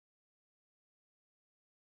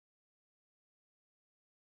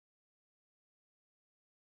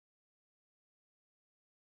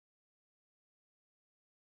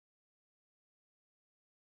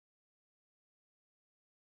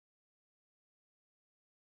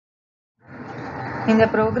இந்த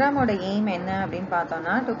ப்ரோக்ராமோட எய்ம் என்ன அப்படின்னு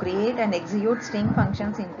பார்த்தோம்னா to create and execute string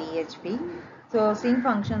functions in PHP. So string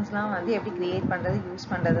ஃபங்க்ஷன்ஸ்லாம் வந்து எப்படி கிரியேட் பண்ணுறது யூஸ்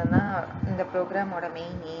பண்ணுறதுன்னா இந்த ப்ரோக்ராமோட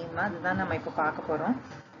மெயின் எய்ம் அதுதான் நம்ம இப்போ பார்க்க போகிறோம்.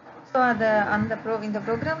 ஸோ இந்த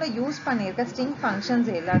ப்ரோக்ராமில் யூஸ் பண்ணியிருக்க ஸ்ட்ரிங்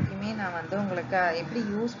ஃபங்க்ஷன்ஸ் எல்லாத்தையுமே நான் வந்து உங்களுக்கு எப்படி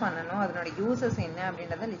யூஸ் பண்ணணும் அதனோட யூசஸ் என்ன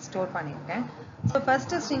அப்படின்றத லிஸ்ட் அவுட் பண்ணியிருக்கேன். ஸோ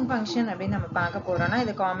ஃபர்ஸ்ட் ஸ்ட்ரிங் ஃபங்க்ஷன் அப்படின்னு நம்ம பார்க்க போகிறோம்னா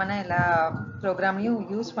இது காமனாக எல்லா ப்ரோக்ராம்லையும்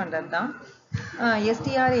யூஸ் பண்ணுறது தான்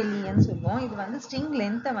strlen சொல்லுவோம். இது வந்து ஸ்ட்ரிங்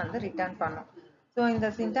லென்த்தை வந்து ரிட்டர்ன் பண்ணும். ஸோ இந்த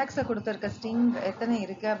சின்டாக்ஸை கொடுத்துருக்க ஸ்ட்ரிங் எத்தனை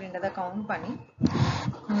இருக்குது அப்படின்றத கவுண்ட் பண்ணி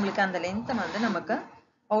உங்களுக்கு அந்த லென்த்தை வந்து நமக்கு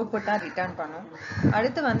அவுட்புட்டாக ரிட்டர்ன் பண்ணும்.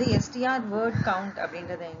 அடுத்து வந்து str வேர்ட் கவுண்ட்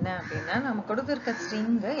அப்படின்றது என்ன அப்படின்னா நம்ம கொடுத்துருக்க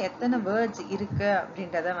ஸ்ட்ரிங்கு எத்தனை வேர்ட்ஸ் இருக்குது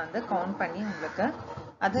அப்படின்றத வந்து கவுண்ட் பண்ணி உங்களுக்கு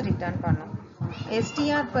அதை ரிட்டர்ன் பண்ணும்.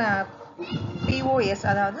 str POS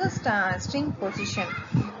அதாவது ஸ்ட்ரிங் பொசிஷன்.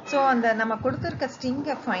 ஸோ அந்த நம்ம கொடுத்துருக்க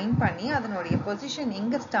ஸ்ட்ரிங்கை ஃபைண்ட் பண்ணி அதனுடைய பொசிஷன்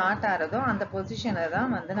எங்கே ஸ்டார்ட் ஆகிறதோ அந்த பொசிஷனை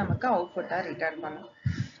தான் வந்து நமக்கு அவுட்புட்டாக ரிட்டர்ன் பண்ணும்.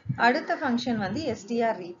 அடுத்த ஃபங்க்ஷன் வந்து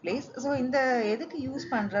str ரீப்ளேஸ். ஸோ இந்த எதுக்கு யூஸ்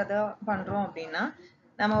பண்ணுறோம் அப்படின்னா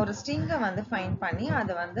நம்ம ஒரு ஸ்ட்ரிங்கை வந்து ஃபைண்ட் பண்ணி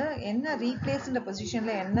அதை வந்து என்ன ரீப்ளேஸ்ன்ற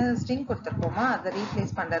பொசிஷனில் என்ன ஸ்ட்ரிங் கொடுத்துருக்கோமோ அதை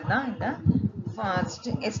ரீப்ளேஸ் பண்ணுறது தான் இந்த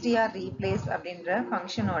str ரீப்ளேஸ் அப்படின்ற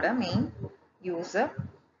ஃபங்க்ஷனோட மெயின் யூஸர்.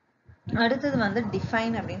 அடுத்தது வந்து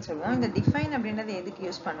டிஃபைன் அப்படின்னு சொல்லுவோம். இந்த டிஃபைன் அப்படின்றது எதுக்கு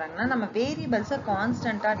யூஸ் பண்ணுறாங்கன்னா நம்ம வேரியபிள்ஸை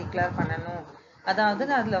கான்ஸ்டண்ட்டாக டிக்ளேர் பண்ணணும். அதாவது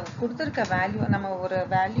அதில் கொடுத்துருக்க வேல்யூ நம்ம ஒரு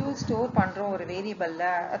வேல்யூ ஸ்டோர் பண்ணுறோம் ஒரு வேரியபிளில்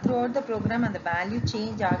த்ரூ அவுட் த ப்ரோக்ராம் அந்த வேல்யூ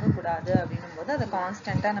சேஞ்ச் ஆகக்கூடாது அப்படின்னும் போது அதை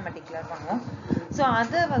கான்ஸ்டண்ட்டாக நம்ம டிக்ளேர் பண்ணுவோம். ஸோ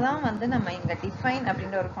அதை தான் வந்து நம்ம இந்த டிஃபைன்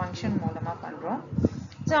அப்படின்ற ஒரு ஃபங்க்ஷன் மூலமாக பண்ணுறோம்.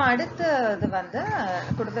 ஸோ அடுத்தது வந்து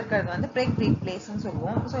கொடுத்துருக்கிறது வந்து ப்ரெக் ரீப்ளேஸ்ன்னு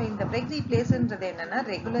சொல்லுவோம். ஸோ இந்த ப்ரெக் ரீப்ளேஸ்ன்றது என்னென்னா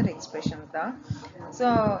ரெகுலர் எக்ஸ்பிரஷன் தான். ஸோ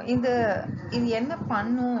இது என்ன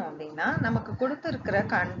பண்ணும் அப்படின்னா நமக்கு கொடுத்துருக்கிற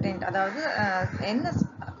கண்டென்ட் அதாவது என்ன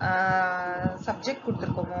சப்ஜெக்ட்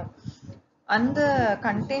கொடுத்துருக்கோமோ அந்த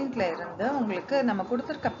கண்டென்ட்ல இருந்து உங்களுக்கு நம்ம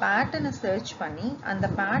கொடுத்துருக்க பேட்டர்னை சர்ச் பண்ணி அந்த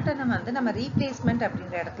பேட்டர்னை வந்து நம்ம ரீப்ளேஸ்மெண்ட்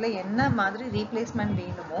அப்படின்ற இடத்துல என்ன மாதிரி ரீப்ளேஸ்மெண்ட்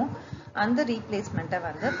வேணுமோ அந்த ரீப்ளேஸ்மெண்ட்டை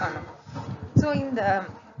வந்து பண்ணும். ஸோ இந்த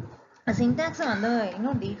சின்டாக்ஸை வந்து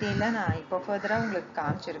இன்னும் டீட்டெயிலாக நான் இப்போ ஃபர்தராக உங்களுக்கு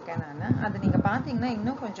காமிச்சிருக்கேன். நான் அது நீங்கள் பார்த்தீங்கன்னா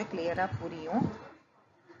இன்னும் கொஞ்சம் கிளியராக புரியும்.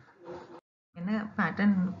 என்ன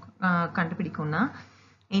pattern கண்டுபிடிக்கும்னா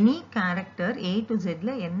any character A to Z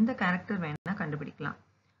எந்த கேரக்டர் வேணால் கண்டுபிடிக்கலாம்.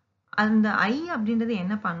 அந்த I அப்படின்றது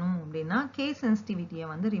என்ன பண்ணும் அப்படின்னா கேஸ் சென்சிட்டிவிட்டியை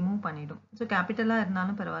வந்து ரிமூவ் பண்ணிடும். ஸோ கேபிட்டலாக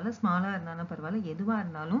இருந்தாலும் பரவாயில்ல ஸ்மாலாக இருந்தாலும் பரவாயில்ல எதுவாக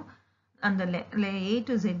இருந்தாலும் அந்த A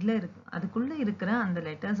to Z அதுக்குள்ளே இருக்கிற அந்த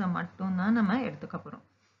லெட்டர்ஸை மட்டும்தான் நம்ம எடுத்துக்க போகிறோம்.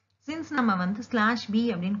 சின்ஸ் நம்ம வந்து /B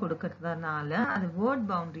அப்படின்னு கொடுக்கறதுனால அது வேர்ட்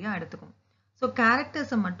பவுண்டரியாக எடுத்துக்கும். ஸோ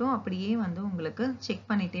கேரக்டர்ஸை மட்டும் அப்படியே வந்து உங்களுக்கு செக்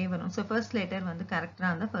பண்ணிகிட்டே வரும். ஸோ ஃபர்ஸ்ட் லெட்டர் வந்து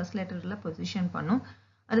கேரக்டராக இருந்தால் ஃபர்ஸ்ட் லெட்டரில் பொசிஷன் பண்ணும்.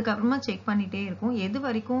 அதுக்கப்புறமா செக் பண்ணிகிட்டே இருக்கும். எது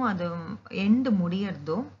வரைக்கும் அது எண்டு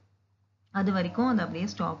முடியறதோ அது வரைக்கும் அது அப்படியே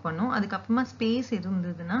ஸ்டாப் பண்ணும். அதுக்கப்புறமா ஸ்பேஸ்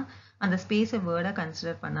இருந்ததுன்னா அந்த ஸ்பேஸை வேர்டாக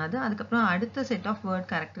கன்சிடர் பண்ணாது. அதுக்கப்புறம் அடுத்த செட் ஆஃப் வேர்ட்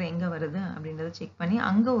கேரக்டர் எங்கே வருது அப்படின்றத செக் பண்ணி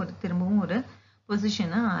அங்கே திரும்பவும் ஒரு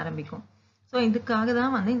பொசிஷனை ஆரம்பிக்கும். ஸோ இதுக்காக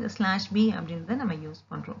தான் வந்து இந்த /B அப்படின்றத நம்ம யூஸ்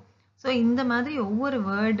பண்ணுறோம். ஸோ இந்த மாதிரி ஒவ்வொரு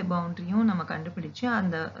வேர்டு பவுண்டரியும் நம்ம கண்டுபிடிச்சு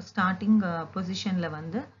அந்த ஸ்டார்டிங் பொசிஷனில்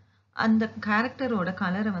வந்து அந்த கேரக்டரோட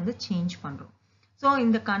கலரை வந்து சேஞ்ச் பண்ணுறோம். ஸோ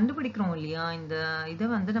இந்த கண்டுபிடிக்கிறோம் இல்லையா இந்த இதை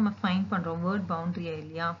வந்து நம்ம ஃபைண்ட் பண்ணுறோம் வேர்ட் பவுண்டரியா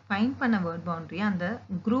இல்லையா ஃபைண்ட் பண்ண வேர்ட் பவுண்டரியா அந்த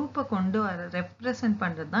குரூப்பை கொண்டு வர ரெப்ரசன்ட்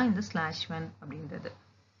பண்ணுறது தான் இந்த /1 அப்படின்றது.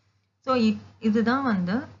 ஸோ இதுதான்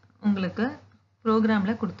வந்து உங்களுக்கு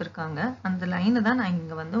ப்ரோக்ராமில் கொடுத்துருக்காங்க. அந்த லைனை தான் நான்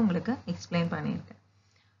இங்கே வந்து உங்களுக்கு எக்ஸ்பிளைன் பண்ணியிருக்கேன்.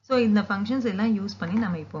 ஸோ இந்த ஃபங்க்ஷன்ஸ் எல்லாம் யூஸ் பண்ணி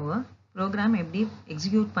நம்ம இப்போ ப்ரோக்ராம் எப்படி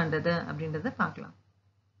எக்ஸிக்யூட் பண்ணுறது அப்படின்றத பார்க்கலாம்.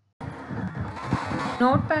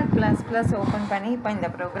 Notepad++ ஓப்பன் பண்ணி இப்போ இந்த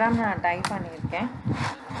ப்ரோக்ராம் நான் டைப் பண்ணியிருக்கேன்.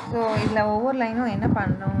 ஸோ இதில் ஒவ்வொரு லைனும் என்ன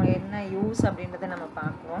பண்ணணும் என்ன யூஸ் அப்படின்றத நம்ம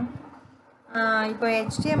பார்க்குறோம். இப்போ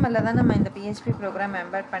HTML தான் நம்ம இந்த PHP program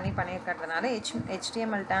embed பண்ணியிருக்கிறதுனால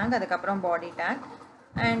HTML take அதுக்கப்புறம் பாடி டேக்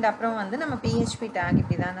அண்ட் அப்புறம் வந்து நம்ம PHP டேக்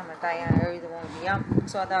இப்படி தான் நம்ம எழுதுவோம் இல்லையா.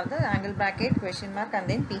 ஸோ அதாவது angle bracket (?) And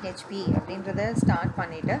then PHP அப்படின்றத ஸ்டார்ட்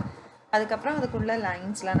பண்ணிவிட்டு அதுக்கப்புறம் அதுக்குள்ள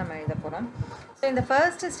லைன்ஸ்லாம் நம்ம எழுத போகிறோம். ஸோ இந்த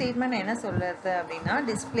ஃபர்ஸ்ட் ஸ்டேட்மெண்ட் என்ன சொல்லுறது அப்படின்னா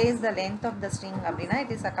displays the length of the string அப்படின்னா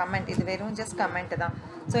இட் இஸ் அ கமெண்ட். இது வெறும் ஜஸ்ட் கமெண்ட் தான்.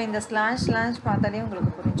 ஸோ இந்த // பார்த்தாலே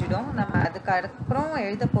உங்களுக்கு புரிஞ்சிடும். நம்ம அதுக்கு அப்புறம்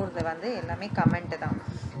எழுத போகிறது வந்து எல்லாமே கமெண்ட் தான்.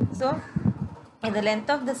 ஸோ இந்த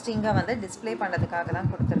லென்த் ஆஃப் த ஸ்ட்ரிங்கை வந்து டிஸ்பிளே பண்ணுறதுக்காக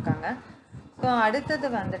தான் கொடுத்துருக்காங்க. ஸோ அடுத்தது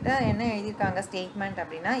வந்துட்டு என்ன எழுதியிருக்காங்க ஸ்டேட்மெண்ட்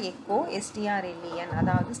அப்படின்னா எக்கோ strlen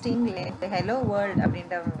அதாவது ஸ்ட்ரிங் லென்த் ஹெலோ வேர்ல்ட்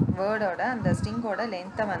அப்படின்ற வேர்டோட அந்த ஸ்ட்ரிங்கோட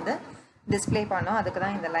லென்த்தை வந்து டிஸ்பிளே பண்ணோம். அதுக்கு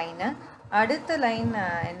தான் இந்த லைனு. அடுத்த லைன்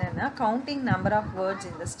என்னென்னா கவுண்டிங் நம்பர் ஆஃப் வேர்ட்ஸ்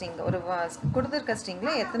இந்த ஸ்ட்ரிங் ஒரு கொடுத்துருக்க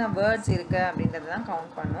ஸ்ட்ரிங்கில் எத்தனை வேர்ட்ஸ் இருக்குது அப்படின்றது தான்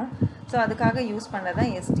கவுண்ட் பண்ணும். ஸோ அதுக்காக யூஸ் பண்ணதான்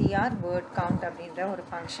str word count அப்படின்ற ஒரு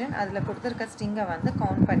ஃபங்க்ஷன். அதில் கொடுத்துருக்க ஸ்ட்ரிங்கை வந்து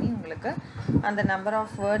கவுண்ட் பண்ணி உங்களுக்கு அந்த நம்பர்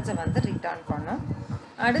ஆஃப் வேர்ட்ஸை வந்து ரிட்டர்ன் பண்ணும்.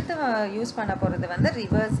 அடுத்து யூஸ் பண்ண போகிறது வந்து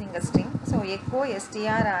reversing string. So echo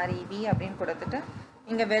strREV அப்படின்னு கொடுத்துட்டு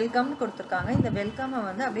இங்கே வெல்கம்னு கொடுத்துருக்காங்க. இந்த வெல்கம்மை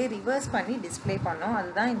வந்து அப்படியே ரிவர்ஸ் பண்ணி டிஸ்பிளே பண்ணோம்.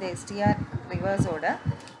 அதுதான் இந்த str ரிவர்ஸோட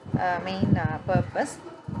மெயின் பர்பஸ்.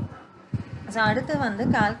 ஸோ அடுத்து வந்து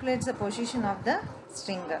calculates the position of the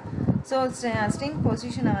string. So string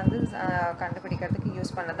பொசிஷனை வந்து கண்டுபிடிக்கிறதுக்கு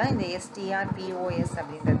யூஸ் பண்ணதான் இந்த strPOS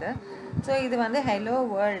அப்படின்றது. ஸோ இது வந்து ஹெலோ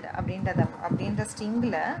வேர்ல்ட் அப்படின்ற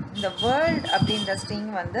ஸ்ட்ரிங்கில் இந்த வேர்ல்ட் அப்படின்ற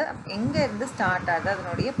ஸ்ட்ரிங் வந்து எங்கே இருந்து ஸ்டார்ட் ஆகுது,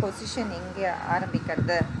 அதனுடைய பொசிஷன் எங்கே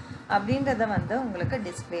ஆரம்பிக்கிறது அப்படின்றத வந்து உங்களுக்கு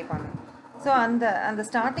டிஸ்பிளே பண்ணும். ஸோ அந்த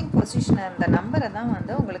ஸ்டார்டிங் பொசிஷன் அந்த நம்பரை தான்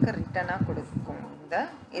வந்து உங்களுக்கு ரிட்டனாக கொடுக்கும் இந்த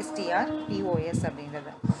strPOS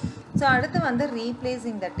அப்படின்றது. ஸோ அடுத்து வந்து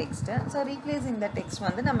ரீப்ளேஸிங் த டெக்ஸ்ட்டு. ஸோ ரீப்ளேஸிங் த டெக்ஸ்ட்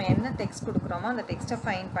வந்து நம்ம என்ன டெக்ஸ்ட் கொடுக்குறோமோ அந்த டெக்ஸ்ட்டை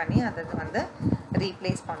ஃபைண்ட் பண்ணி அதை வந்து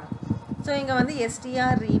ரீப்ளேஸ் பண்ணும். ஸோ இங்கே வந்து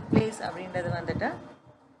str ரீப்ளேஸ் அப்படின்றது வந்துட்டு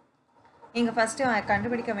இங்கே ஃபஸ்ட்டு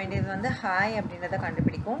கண்டுபிடிக்க வேண்டியது வந்து ஹாய் அப்படின்றத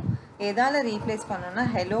கண்டுபிடிக்கும். எதால் ரீப்ளேஸ் பண்ணோன்னா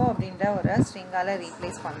ஹெலோ அப்படின்ற ஒரு ஸ்ட்ரிங்கால்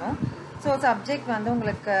ரீப்ளேஸ் பண்ணும். ஸோ சப்ஜெக்ட் வந்து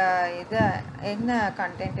உங்களுக்கு இது என்ன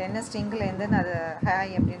கண்டென்ட் என்ன ஸ்ட்ரிங்கிலேருந்து அது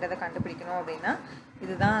ஹாய் அப்படின்றத கண்டுபிடிக்கணும் அப்படின்னா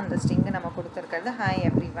இதுதான் அந்த ஸ்ட்ரிங்கு நம்ம கொடுத்துருக்கிறது ஹாய்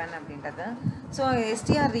எவ்ரிவன் அப்படின்றது. ஸோ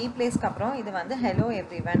str ரீப்ளேஸ்க்கு அப்புறம் இது வந்து ஹெலோ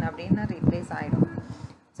எவ்ரிவன் அப்படின்னு ரீப்ளேஸ் ஆகிடும்.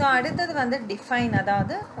 ஸோ அடுத்தது வந்து டிஃபைன்,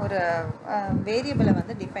 அதாவது ஒரு வேரியபிளை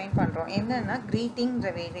வந்து டிஃபைன் பண்ணுறோம். என்னென்னா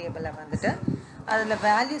க்ரீட்டிங்கிற வேரியபிளை வந்துட்டு அதில்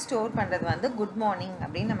வேல்யூ ஸ்டோர் பண்ணுறது வந்து குட் மார்னிங்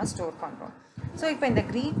அப்படின்னு நம்ம ஸ்டோர் பண்ணுறோம். ஸோ இப்போ இந்த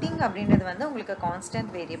க்ரீட்டிங் அப்படின்றது வந்து உங்களுக்கு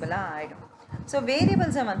கான்ஸ்டன்ட் வேரியபிளாக ஆகிடும். ஸோ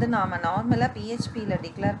வேரியபிள்ஸை வந்து நாம் நார்மலாக PHPயில்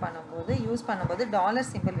டிக்ளேர் பண்ணும்போது யூஸ் பண்ணும்போது டாலர்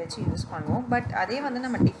சிம்பிள் வச்சு யூஸ் பண்ணுவோம். பட் அதே வந்து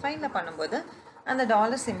நம்ம டிஃபைனில் பண்ணும்போது அந்த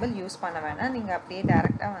டாலர் சிம்பிள் யூஸ் பண்ண வேணாம். நீங்கள் அப்படியே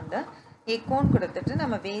டேரெக்டாக வந்து எக்கோன்னு கொடுத்துட்டு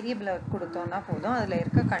நம்ம வேரியபிளை கொடுத்தோன்னா போதும், அதில்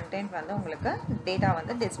இருக்க கண்டென்ட் வந்து உங்களுக்கு டேட்டா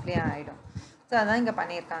வந்து டிஸ்பிளே ஆகிடும். ஸோ அதான் இங்கே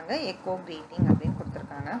பண்ணியிருக்காங்க, எக்கோ க்ரீட்டிங் அப்படின்னு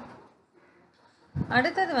கொடுத்துருக்காங்க.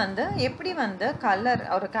 அடுத்தது வந்து எப்படி வந்து கலர்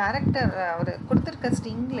ஒரு கேரக்டர் ஒரு கொடுத்துருக்க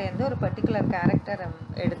ஸ்ட்ரிங்லேருந்து ஒரு பர்டிகுலர் கேரக்டர்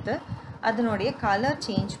எடுத்து அதனுடைய கலர்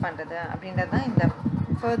சேஞ்ச் பண்ணுறது அப்படின்றது தான் இந்த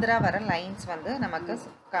ஃபர்தராக வர லைன்ஸ் வந்து நமக்கு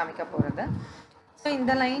காமிக்க போகிறது. ஸோ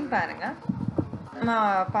இந்த லைன் பாருங்கள், நம்ம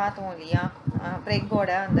பார்த்தோம் இல்லையா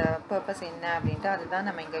ப்ரெக்கோட அந்த பர்பஸ் என்ன அப்படின்ட்டு, அதுதான்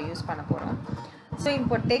நம்ம இங்கே யூஸ் பண்ண போகிறோம். ஸோ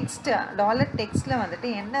இப்போ டாலர் டெக்ஸ்ட்டில் வந்துட்டு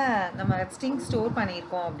என்ன நம்ம ஸ்ட்ரிங் ஸ்டோர்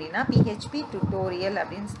பண்ணியிருக்கோம் அப்படின்னா PHP tutorial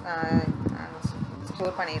அப்படின்னு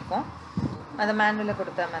ஸ்டோர் பண்ணியிருக்கோம், அதை மேனுவலில்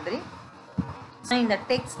கொடுத்த மாதிரி. ஸோ இந்த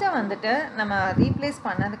டெக்ஸ்ட்டை வந்துட்டு நம்ம ரீப்ளேஸ்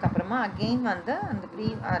பண்ணதுக்கப்புறமா அகெயின் வந்து அந்த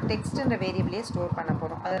டெக்ஸ்ட்டுன்ற வேரியபிளே ஸ்டோர் பண்ண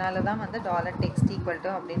போகிறோம். அதனால தான் வந்து $text =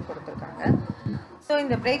 அப்படின்னு கொடுத்துருக்காங்க. ஸோ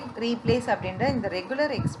இந்த break replace அப்படின்ற இந்த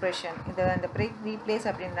ரெகுலர் எக்ஸ்பிரஷன், இந்த break replace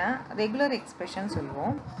அப்படின்னா ரெகுலர் எக்ஸ்பிரஷன்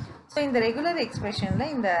சொல்லுவோம். ஸோ இந்த ரெகுலர்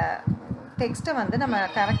எக்ஸ்பிரஷனில் இந்த டெக்ஸ்ட்டை வந்து நம்ம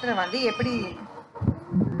கேரக்டரை வந்து எப்படி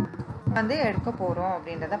வந்து எடுக்க போகிறோம்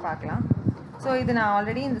அப்படின்றத பார்க்கலாம். ஸோ இது நான்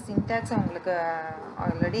ஆல்ரெடி இந்த சின்டாக்ஸை உங்களுக்கு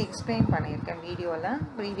ஆல்ரெடி எக்ஸ்பிளைன் பண்ணியிருக்கேன் வீடியோவில்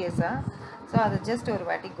ப்ரீவியஸாக. ஸோ அதை ஜஸ்ட் ஒரு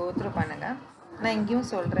வாட்டி கோத்ரூ பண்ணுங்கள், நான்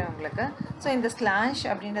இங்கேயும் சொல்கிறேன் உங்களுக்கு. ஸோ இந்த ஸ்லாஷ்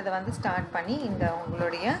அப்படின்றத வந்து ஸ்டார்ட் பண்ணி இந்த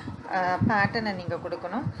உங்களுடைய பேட்டர்னை நீங்கள்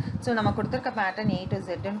கொடுக்கணும். ஸோ நம்ம கொடுத்துருக்க பேட்டர்ன் A to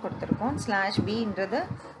Zன்னு கொடுத்துருக்கோம். /B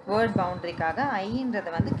வேர்ட் பவுண்ட்ரிக்காக,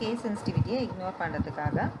 ஐன்றதை வந்து கேஸ் சென்சிட்டிவிட்டியை இக்னோர்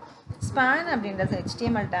பண்ணுறதுக்காக, ஸ்பேன் அப்படின்றது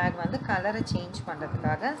HTML டேக் வந்து கலரை சேஞ்ச்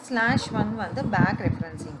பண்ணுறதுக்காக, /1 வந்து பேக்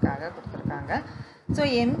ரெஃபரன்சிங்காக கொடுத்துருக்காங்க. ஸோ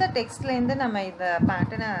எந்த டெக்ஸ்ட்லேருந்து நம்ம இந்த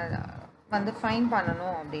பேட்டர்னை வந்து ஃபைன்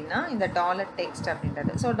பண்ணணும் அப்படின்னா இந்த $text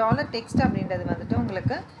அப்படின்றது. ஸோ $text அப்படின்றது வந்துட்டு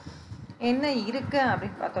உங்களுக்கு என்ன இருக்குது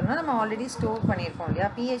அப்படின்னு பார்த்தோம்னா நம்ம ஆல்ரெடி ஸ்டோர் பண்ணியிருக்கோம் இல்லையா,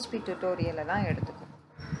 PHP tutorial தான் எடுத்துக்கும்.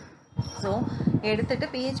 ஸோ எடுத்துகிட்டு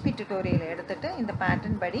PHP tutorial எடுத்துகிட்டு இந்த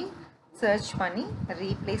பேட்டர்ன் படி சர்ச் பண்ணி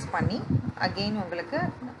ரீப்ளேஸ் பண்ணி அகெயின் உங்களுக்கு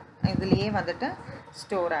இதுலேயே வந்துட்டு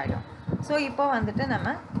ஸ்டோர் ஆகிடும். ஸோ இப்போ வந்துட்டு நம்ம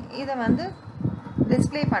இதை வந்து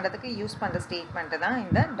டிஸ்பிளே பண்ணுறதுக்கு யூஸ் பண்ணுற ஸ்டேட்மெண்ட்டு தான்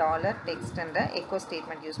இந்த $textன்ற எக்கோ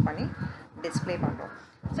ஸ்டேட்மெண்ட் யூஸ் பண்ணி டிஸ்பிளே பண்ணுறோம்.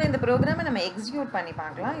 ஸோ இந்த ப்ரோக்ராமை நம்ம எக்ஸிக்யூட் பண்ணி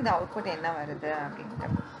பார்க்கலாம், இது அவுட்புட் என்ன வருது அப்படின்ட்டு.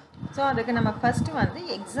 ஸோ அதுக்கு நம்ம ஃபஸ்ட்டு வந்து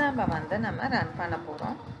எக்ஸாம்பை வந்து நம்ம ரன் பண்ண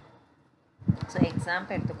போகிறோம். ஸோ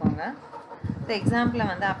எக்ஸாம்பிள் எடுத்துக்கோங்க. ஸோ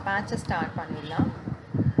எக்ஸாம்பிளில் வந்து அப்பாச்சை ஸ்டார்ட் பண்ணிடலாம்.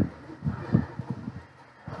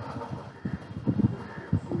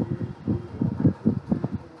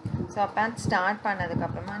 ஸோ அப்பாச் ஸ்டார்ட்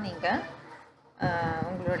பண்ணதுக்கப்புறமா நீங்கள்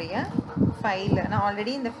உங்களுடைய ஃபைலை, நான்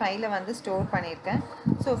ஆல்ரெடி இந்த ஃபைலை வந்து ஸ்டோர் பண்ணியிருக்கேன்.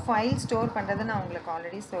 ஸோ ஃபைல் ஸ்டோர் பண்ணுறது நான் உங்களுக்கு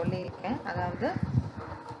ஆல்ரெடி சொல்லியிருக்கேன், அதாவது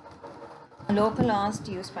லோக்கல் ஹாஸ்ட்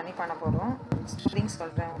யூஸ் பண்ணி பண்ண போகிறோம். ஸ்டோரிங்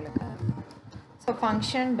சொல்கிறேன் உங்களுக்கு. ஸோ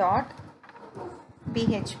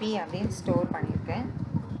function.php அப்படின்னு ஸ்டோர் பண்ணியிருக்கேன்.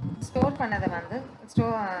 ஸ்டோர் பண்ணதை வந்து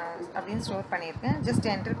ஸ்டோர் பண்ணியிருக்கேன். ஜஸ்ட்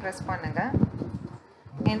என்டர் ப்ரெஸ் பண்ணுங்கள்.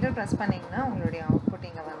 என்டர் ப்ரெஸ் பண்ணிங்கன்னா உங்களுடைய அவுட்புட்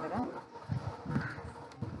இங்கே வந்துடும்.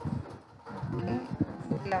 ஓகே,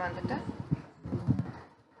 இதில் வந்துட்டு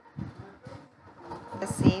இந்த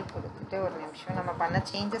சேவ் கொடுத்துட்டு ஒரு நிமிஷம் நம்ம பண்ண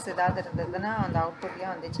சேஞ்சஸ் ஏதாவது இருந்ததுன்னா அந்த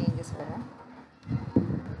அவுட்புட்லேயும் வந்து சேஞ்சஸ் வரும்.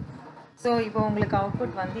 ஸோ இப்போ உங்களுக்கு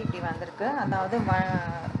அவுட்புட் வந்து இப்படி வந்திருக்கு. அதாவது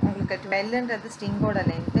உங்களுக்கு 12ன்றது ஸ்ட்ரிங்கோட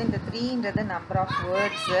லென்த்து, இந்த 3ன்றது நம்பர் ஆஃப்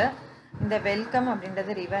வேர்ட்ஸு, இந்த வெல்கம்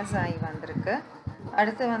அப்படின்றது ரிவர்ஸ் ஆகி வந்திருக்கு.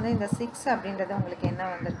 அடுத்து வந்து இந்த 6 அப்படின்றது உங்களுக்கு என்ன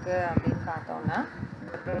வந்திருக்கு அப்படின்னு பார்த்தோன்னா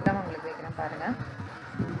இந்த ப்ரோக்ராம் உங்களுக்கு வைக்கிறேன் பாருங்கள்.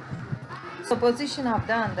 ஸோ பொசிஷன் ஆஃப்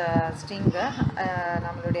தான் அந்த ஸ்ட்ரிங்கு,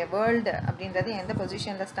 நம்மளுடைய வேர்ல்டு அப்படின்றது எந்த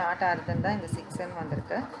பொசிஷனில் ஸ்டார்ட் ஆகுதுன்னு தான் இந்த 6ன்னு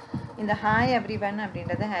வந்திருக்கு. இந்த ஹாய் எவ்ரிவன்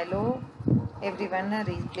அப்படின்றது ஹலோ எவ்ரிவன்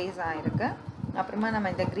ரீப்ளேஸ் ஆகிருக்கு. அப்புறமா நம்ம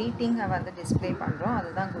இந்த க்ரீட்டிங்கை வந்து டிஸ்பிளே பண்ணுறோம்,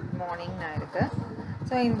 அதுதான் குட் மார்னிங்னு ஆயிருக்கு.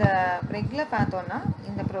 ஸோ இந்த ப்ரெக்கில் பார்த்தோன்னா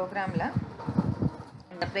இந்த ப்ரோக்ராமில்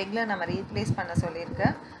இந்த ப்ரெக்கில் நம்ம ரீப்ளேஸ் பண்ண சொல்லியிருக்க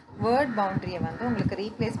வேர்ட் பவுண்ட்ரியை வந்து உங்களுக்கு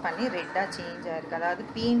ரீப்ளேஸ் பண்ணி ரெட்டாக சேஞ்ச் ஆகிருக்கு. அதாவது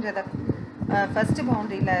பீன்றத ஃபஸ்ட்டு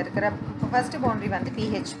பவுண்ட்ரியில் இருக்கிற ஃபஸ்ட்டு பவுண்ட்ரி வந்து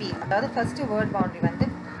பிஹெச்பி, அதாவது ஃபஸ்ட்டு வேர்ட் பவுண்ட்ரி வந்து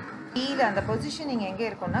பீயில், அந்த பொசிஷனிங் எங்கே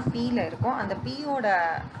இருக்கும்னா பீயில் இருக்கும். அந்த பீயோட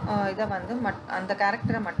இதை வந்து அந்த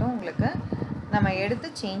கேரக்டரை மட்டும் உங்களுக்கு நம்ம எடுத்து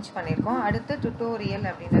சேஞ்ச் பண்ணியிருக்கோம். அடுத்த டுட்டோரியல்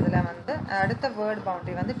அப்படின்றதுல வந்து அடுத்த வேர்ட்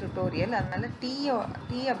பவுண்ட்ரி வந்து டுட்டோரியல், அதனால டீ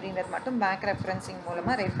அப்படின்றது மட்டும் பேக் ரெஃபரன்சிங்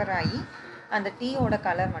மூலமாக ரெஃபர் ஆகி அந்த டீயோட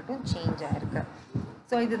கலர் மட்டும் சேஞ்ச் ஆகிருக்கு.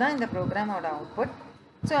 ஸோ இதுதான் இந்த ப்ரோக்ராமோட output.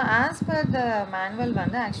 So as per the manual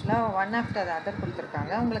வந்து ஆக்சுவலாக ஒன் ஆஃப்டர் த அதர்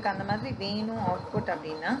கொடுத்துருக்காங்க. உங்களுக்கு அந்த மாதிரி வேணும் அவுட்புட்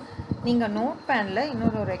அப்படின்னா நீங்கள் நோட் பேனில்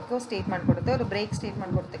இன்னொரு எக்கோ ஸ்டேட்மெண்ட் கொடுத்து ஒரு பிரேக்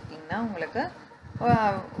ஸ்டேட்மெண்ட் கொடுத்துக்கிட்டிங்கன்னா உங்களுக்கு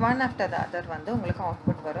ஒன் ஆஃப்டர் த அதர் வந்து உங்களுக்கு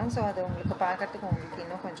அவுட்புட் வரும். ஸோ அது உங்களுக்கு பார்க்கறதுக்கு உங்களுக்கு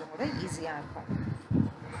இன்னும் கொஞ்சம் கூட ஈஸியாக இருக்கும்.